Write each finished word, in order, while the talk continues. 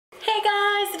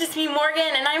it's me,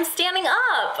 Morgan, and I'm standing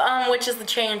up, which is the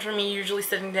change for me, usually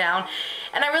sitting down.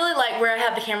 And I really like where I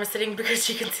have the camera sitting because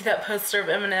you can see that poster of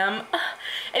Eminem.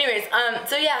 Anyways,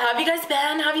 so yeah, how have you guys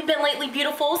been? How have you been lately,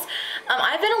 beautifuls?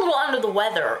 I've been a little under the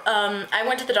weather. I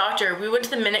went to the doctor. We went to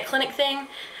the Minute Clinic thing,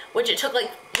 which it took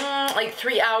like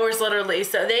 3 hours literally.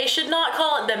 So they should not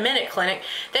call it the Minute Clinic.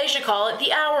 They should call it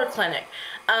the Hour Clinic.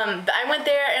 I went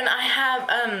there and I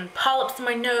have polyps in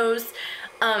my nose,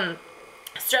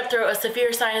 strep throat, a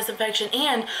severe sinus infection,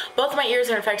 and both my ears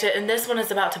are infected, and this one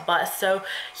is about to bust. So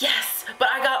yes, but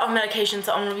I got on medication,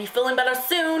 so I'm gonna be feeling better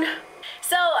soon.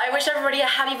 So I wish everybody a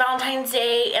happy Valentine's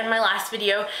Day in my last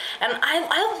video, and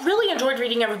I really enjoyed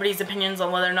reading everybody's opinions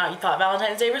on whether or not you thought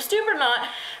Valentine's Day was stupid or not.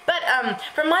 But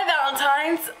for my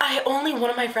Valentine's, only one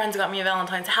of my friends got me a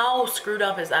Valentine's. How screwed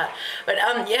up is that? But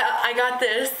yeah, I got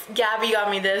this. Gabby got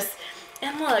me this.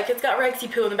 And look, it's got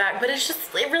Rexy poo in the back, but it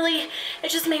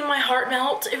just made my heart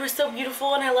melt. It was so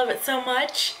beautiful and I love it so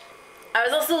much. I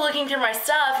was also looking through my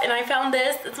stuff and I found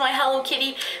this. It's my Hello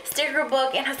Kitty sticker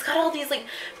book, and it's got all these like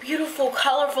beautiful,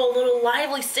 colorful, little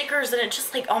lively stickers, and it's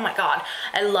just like, oh my god.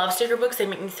 I love sticker books. They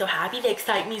make me so happy. They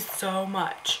excite me so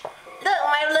much. Look,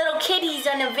 my little kitty's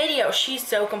in a video. She's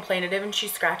so complainative and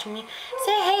she's scratching me.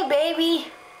 Say, hey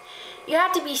baby, you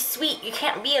have to be sweet. You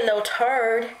can't be a little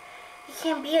turd. You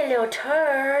can't be a little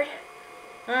turd.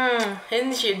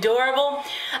 Isn't she adorable?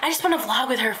 I just want to vlog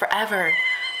with her forever.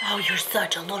 Oh, you're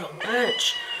such a little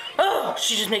bitch. Oh,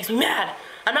 she just makes me mad.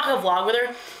 I'm not gonna vlog with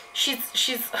her. She's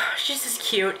just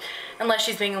cute, unless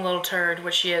she's being a little turd,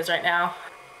 which she is right now.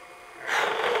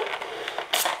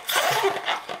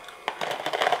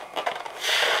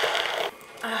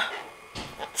 I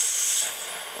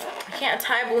can't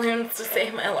tie balloons to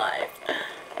save my life.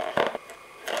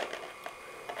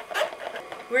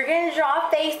 We're gonna draw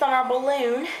a face on our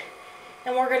balloon,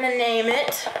 and we're gonna name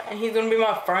it, and he's gonna be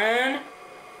my friend.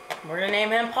 We're gonna name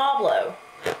him Pablo.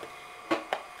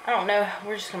 I don't know,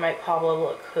 we're just gonna make Pablo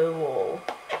look cool.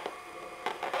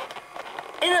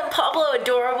 Isn't Pablo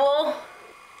adorable?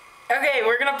 Okay,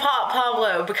 we're gonna pop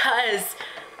Pablo because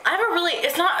I have a really,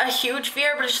 it's not a huge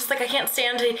fear, but it's just like I can't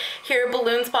stand to hear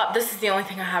balloons pop. This is the only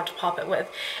thing I have to pop it with.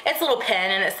 It's a little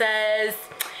pen and it says,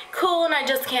 cool, and I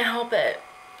just can't help it.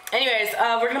 Anyways,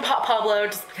 we're gonna pop Pablo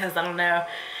just because, I don't know.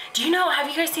 Do you know, have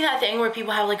you guys seen that thing where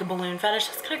people have like a balloon fetish?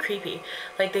 That's kind of creepy.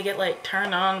 Like they get like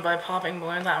turned on by popping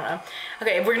balloons, I don't know.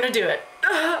 Okay, we're gonna do it.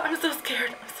 I'm so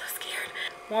scared, I'm so scared.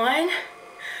 One.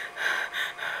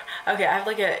 Okay, I have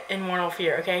like an immortal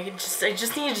fear, okay? I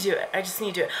just need to do it. I just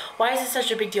need to do it. Why is it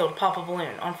such a big deal to pop a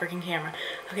balloon on freaking camera?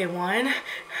 Okay, 1,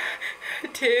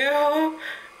 2.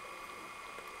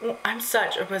 I'm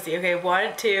such a pussy. Okay,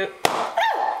 1, 2.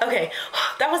 Okay,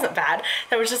 that wasn't bad.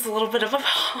 That was just a little bit of a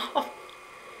pop.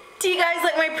 Do you guys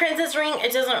like my princess ring?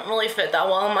 It doesn't really fit that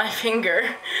well on my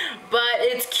finger, but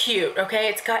it's cute, okay?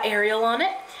 It's got Ariel on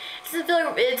it.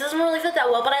 It doesn't really fit that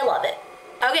well, but I love it.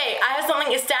 Okay, I have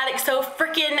something ecstatic, so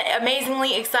freaking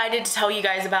amazingly excited to tell you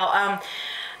guys about.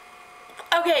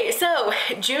 Okay, so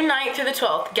June 9th through the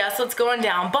 12th, guess what's going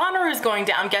down? Bonnaroo's going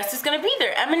down. Guess who's gonna be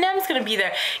there? Eminem's gonna be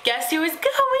there. Guess who is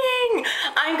going?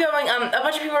 I'm going. A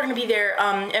bunch of people are gonna be there.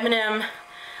 Eminem,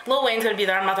 Lil Wayne's gonna be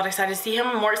there. I'm not that excited to see him.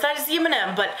 I'm more excited to see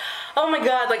Eminem, but oh my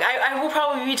god, like I will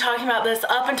probably be talking about this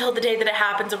up until the day that it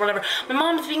happens or whatever. My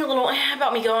mom's being a little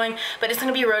about me going, but it's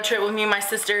gonna be a road trip with me and my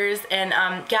sisters and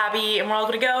Gabby, and we're all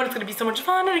gonna go, and it's gonna be so much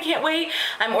fun, and I can't wait.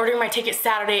 I'm ordering my tickets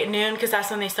Saturday at noon because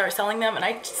that's when they start selling them, and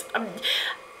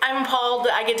I'm appalled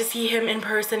that I get to see him in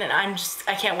person, and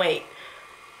I can't wait.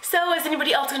 So is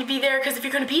anybody else going to be there? Because if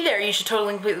you're going to be there, you should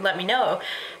totally completely let me know.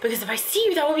 Because if I see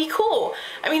you, that would be cool.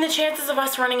 I mean, the chances of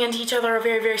us running into each other are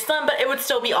very, very slim, but it would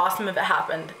still be awesome if it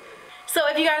happened. So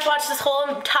if you guys watch this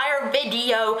whole entire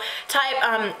video, type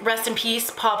rest in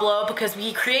peace Pablo, because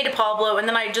we created Pablo and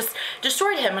then I just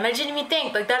destroyed him and I didn't even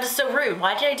think. Like, that is so rude.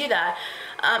 Why did I do that?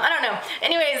 I don't know.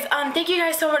 Anyways, thank you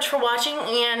guys so much for watching,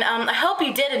 and I hope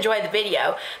you did enjoy the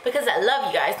video because I love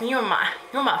you guys and you're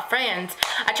my friends.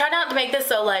 I try not to make this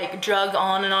so like drug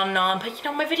on and on and on, but you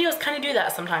know, my videos kind of do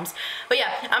that sometimes. But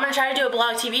yeah, I'm gonna try to do a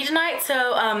blog TV tonight, so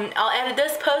I'll edit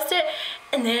this, post it,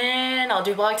 and then I'll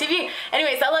do blog TV.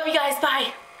 Anyways, I love you guys.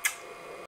 Bye.